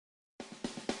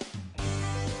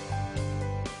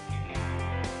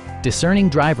Discerning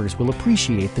drivers will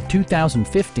appreciate the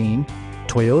 2015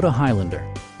 Toyota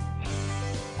Highlander.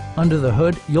 Under the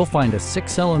hood, you'll find a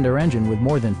 6-cylinder engine with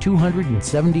more than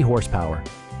 270 horsepower.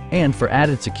 And for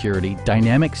added security,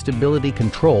 dynamic stability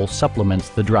control supplements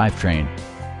the drivetrain.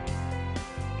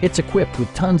 It's equipped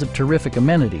with tons of terrific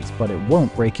amenities, but it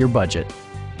won't break your budget.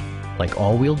 Like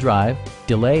all-wheel drive,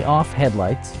 delay-off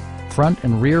headlights, front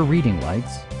and rear reading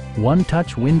lights,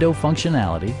 one-touch window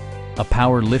functionality, a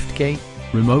power liftgate,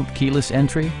 remote keyless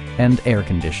entry, and air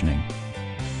conditioning.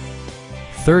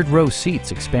 Third-row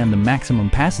seats expand the maximum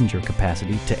passenger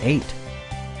capacity to 8.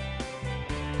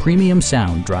 Premium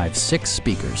sound drives 6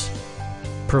 speakers,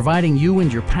 providing you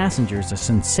and your passengers a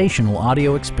sensational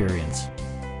audio experience.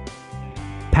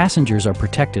 Passengers are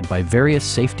protected by various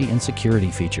safety and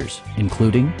security features,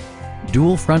 including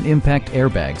dual front impact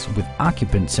airbags with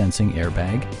occupant sensing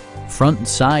airbag, front and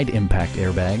side impact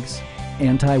airbags,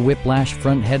 anti-whiplash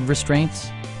front head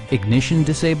restraints, ignition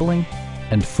disabling,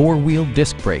 and 4-wheel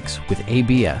disc brakes with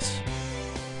ABS.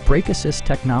 Brake assist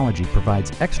technology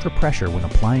provides extra pressure when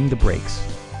applying the brakes.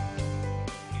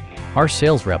 Our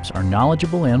sales reps are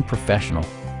knowledgeable and professional.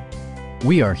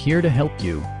 We are here to help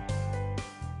you.